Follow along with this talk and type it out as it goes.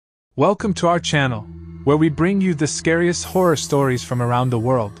Welcome to our channel, where we bring you the scariest horror stories from around the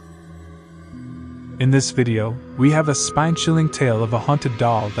world. In this video, we have a spine-chilling tale of a haunted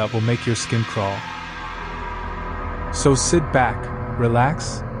doll that will make your skin crawl. So sit back,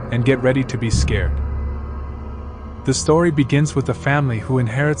 relax, and get ready to be scared. The story begins with a family who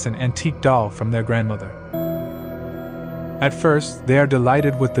inherits an antique doll from their grandmother. At first, they are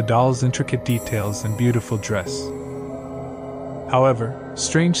delighted with the doll's intricate details and beautiful dress. However,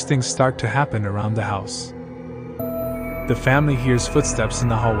 strange things start to happen around the house. The family hears footsteps in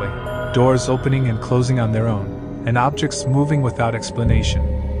the hallway, doors opening and closing on their own, and objects moving without explanation.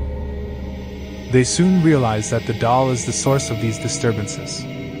 They soon realize that the doll is the source of these disturbances.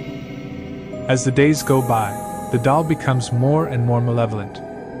 As the days go by, the doll becomes more and more malevolent.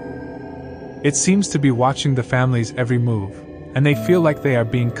 It seems to be watching the family's every move, and they feel like they are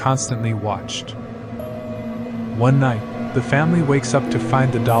being constantly watched. One night, the family wakes up to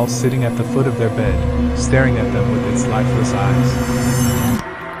find the doll sitting at the foot of their bed, staring at them with its lifeless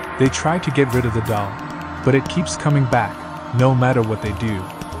eyes. They try to get rid of the doll, but it keeps coming back, no matter what they do.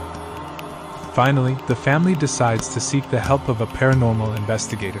 Finally, the family decides to seek the help of a paranormal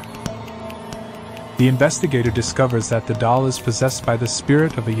investigator. The investigator discovers that the doll is possessed by the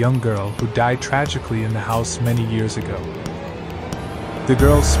spirit of a young girl who died tragically in the house many years ago. The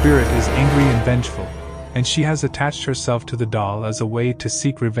girl's spirit is angry and vengeful, and she has attached herself to the doll as a way to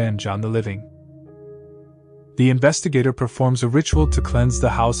seek revenge on the living. The investigator performs a ritual to cleanse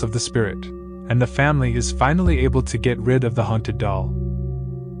the house of the spirit, and the family is finally able to get rid of the haunted doll.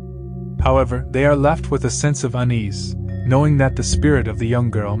 However, they are left with a sense of unease, knowing that the spirit of the young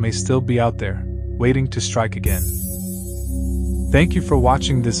girl may still be out there, waiting to strike again. Thank you for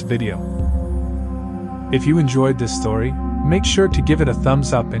watching this video. If you enjoyed this story, make sure to give it a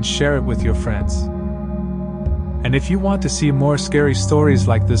thumbs up and share it with your friends. And if you want to see more scary stories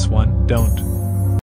like this one, don't